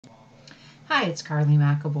Hi, it's Carly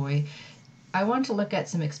McAvoy. I want to look at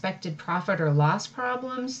some expected profit or loss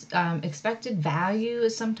problems. Expected value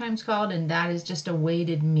is sometimes called, and that is just a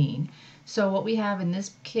weighted mean. So what we have in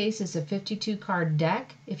this case is a 52 card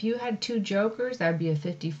deck. If you had two jokers, that would be a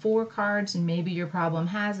 54 cards, and maybe your problem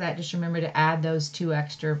has that. Just remember to add those two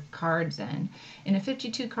extra cards in. In a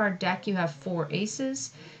 52 card deck, you have 4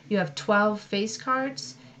 aces, you have 12 face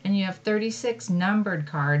cards, and you have 36 numbered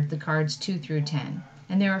cards, the cards 2 through 10.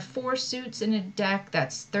 And there are 4 suits in a deck.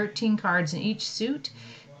 That's 13 cards in each suit.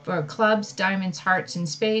 For clubs, diamonds, hearts, and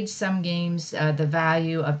spades, some games the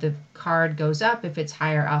value of the card goes up if it's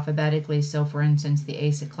higher alphabetically. So for instance, the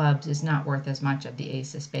ace of clubs is not worth as much of the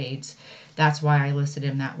ace of spades. That's why I listed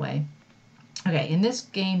him that way. Okay, in this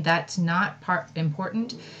game, that's not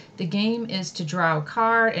important. The game is to draw a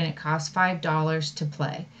card, and it costs $5 to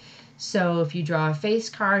play. So if you draw a face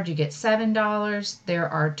card, you get $7. There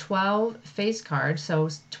are 12 face cards, so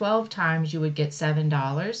 12 times you would get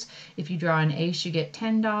 $7. If you draw an ace, you get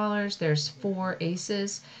 $10. There's 4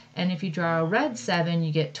 aces. And if you draw a red 7,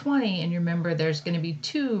 you get 20. And remember, there's going to be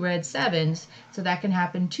 2 red 7s, so that can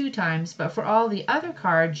happen 2 times. But for all the other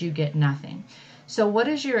cards, you get nothing. So what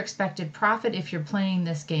is your expected profit if you're playing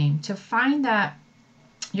this game? To find that,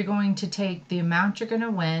 you're going to take the amount you're going to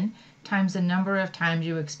win times the number of times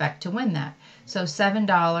you expect to win that. So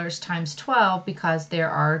 $7 times 12 because there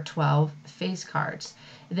are 12 face cards.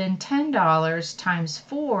 Then $10 times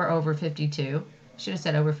 4 over 52, should have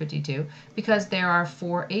said over 52, because there are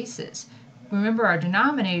 4 aces. Remember, our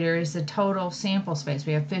denominator is the total sample space.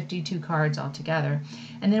 We have 52 cards altogether.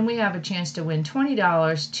 And then we have a chance to win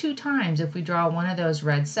 $20 2 times if we draw one of those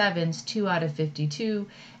red 7s, 2 out of 52.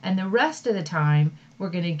 And the rest of the time, we're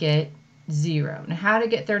going to get 0. Now, how to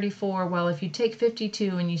get 34? Well, if you take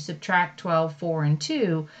 52 and you subtract 12, 4, and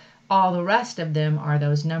 2, all the rest of them are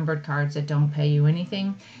those numbered cards that don't pay you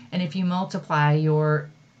anything. And if you multiply your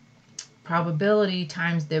probability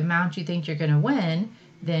times the amount you think you're going to win,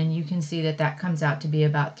 then you can see that that comes out to be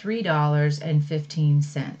about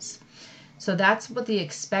 $3.15. So that's what the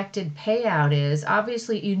expected payout is.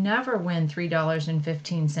 Obviously, you never win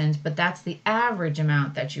 $3.15, but that's the average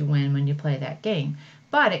amount that you win when you play that game.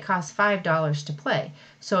 But it costs $5 to play.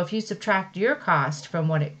 So if you subtract your cost from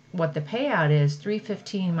what the payout is,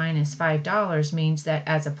 $3.15 minus $5 means that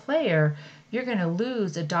as a player, you're going to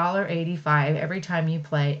lose $1.85 every time you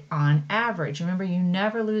play on average. Remember, you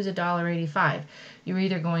never lose $1.85. You're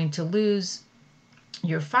either going to lose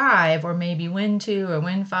your 5 or maybe win 2 or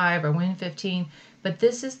win 5 or win 15, but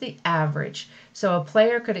this is the average. So a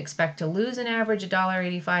player could expect to lose an average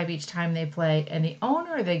 $1.85 each time they play, and the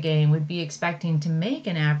owner of the game would be expecting to make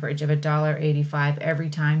an average of $1.85 every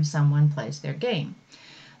time someone plays their game.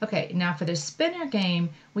 Okay, now for the spinner game,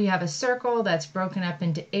 we have a circle that's broken up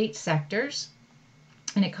into 8 sectors,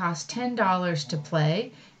 and it costs $10 to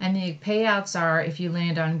play, and the payouts are if you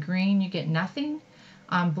land on green, you get nothing,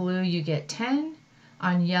 on blue, you get 10,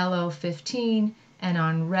 on yellow 15, and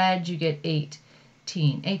on red you get 18.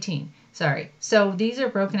 So these are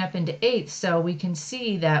broken up into 8ths, so we can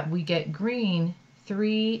see that we get green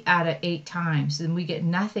 3 out of 8 times, and we get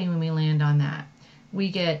nothing when we land on that. We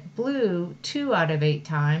get blue 2 out of 8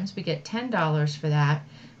 times. We get $10 for that.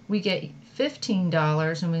 We get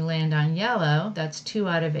 $15 when we land on yellow. That's 2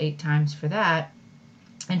 out of 8 times for that.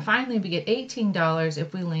 And finally, we get $18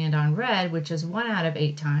 if we land on red, which is 1 out of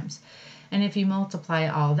 8 times. And if you multiply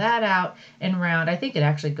all that out and round, I think it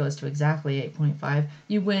actually goes to exactly 8.5,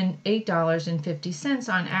 you win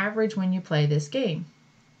 $8.50 on average when you play this game.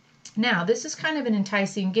 Now, this is kind of an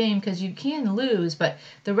enticing game because you can lose, but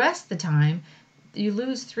the rest of the time, you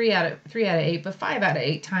lose 3 out of 8, but 5 out of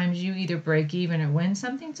 8 times you either break even or win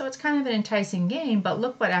something. So it's kind of an enticing game, but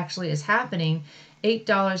look what actually is happening.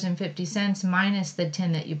 $8.50 minus the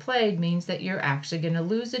 10 that you played means that you're actually going to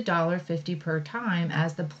lose $1.50 per time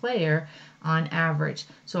as the player on average.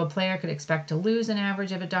 So a player could expect to lose an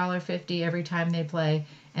average of $1.50 every time they play,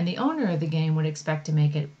 and the owner of the game would expect to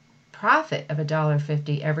make a profit of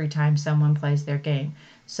 $1.50 every time someone plays their game.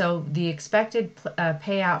 So the expected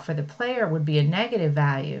payout for the player would be a negative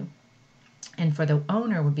value, and for the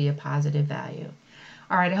owner would be a positive value.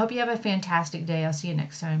 All right, I hope you have a fantastic day. I'll see you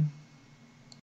next time.